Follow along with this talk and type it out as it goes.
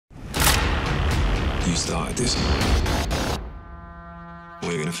You started this.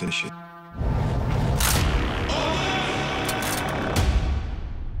 We're gonna finish it.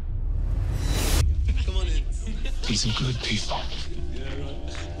 These are good people.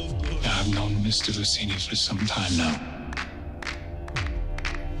 I've known Mr. Rossini for some time now.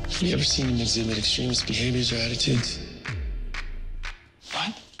 Have you ever seen him exhibit extremist behaviors or attitudes?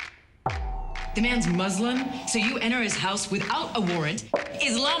 What? The man's Muslim, so you enter his house without a warrant.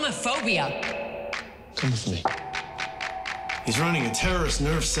 Islamophobia. Come with me. He's running a terrorist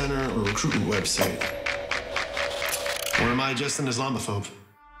nerve center or recruitment website. Or am I just an Islamophobe?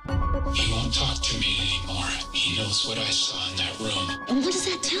 He won't talk to me anymore. He knows what I saw in that room. And what does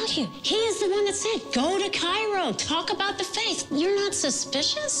that tell you? He is the one that said, go to Cairo, talk about the faith. You're not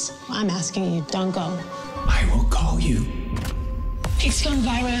suspicious? I'm asking you, don't go. I will call you. It's gone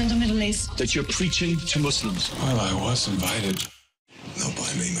viral in the Middle East. That you're preaching to Muslims. Well, I was invited. Not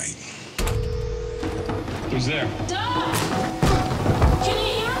by me, mate. Who's there? Dog! Can you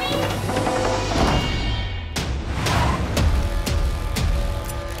hear me?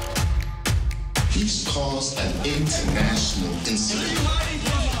 He's caused an international incident.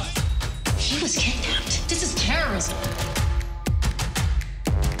 He was kidnapped. This is terrorism.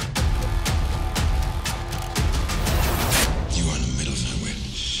 You are in the middle of nowhere,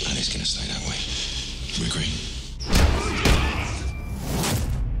 and it's gonna stay that way. We agree?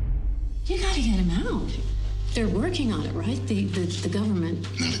 You gotta get him out. They're working on it, right? The government.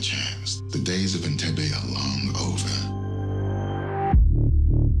 Not a chance. The days of Entebbe are long over.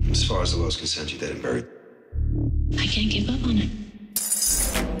 As far as the world's concerned, you're dead and buried. I can't give up on it.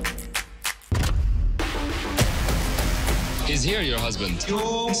 Is here your husband?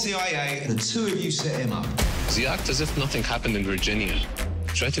 You're CIA, and the two of you set him up. You act as if nothing happened in Virginia.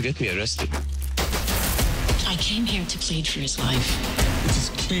 Try to get me arrested. I came here to plead for his life. It is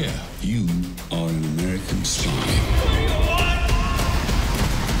clear you are an American spy.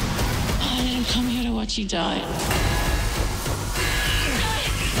 I didn't come here to watch you die.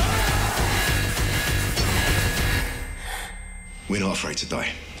 We're not afraid to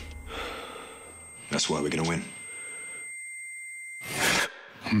die. That's why we're gonna win.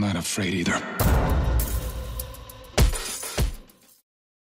 I'm not afraid either.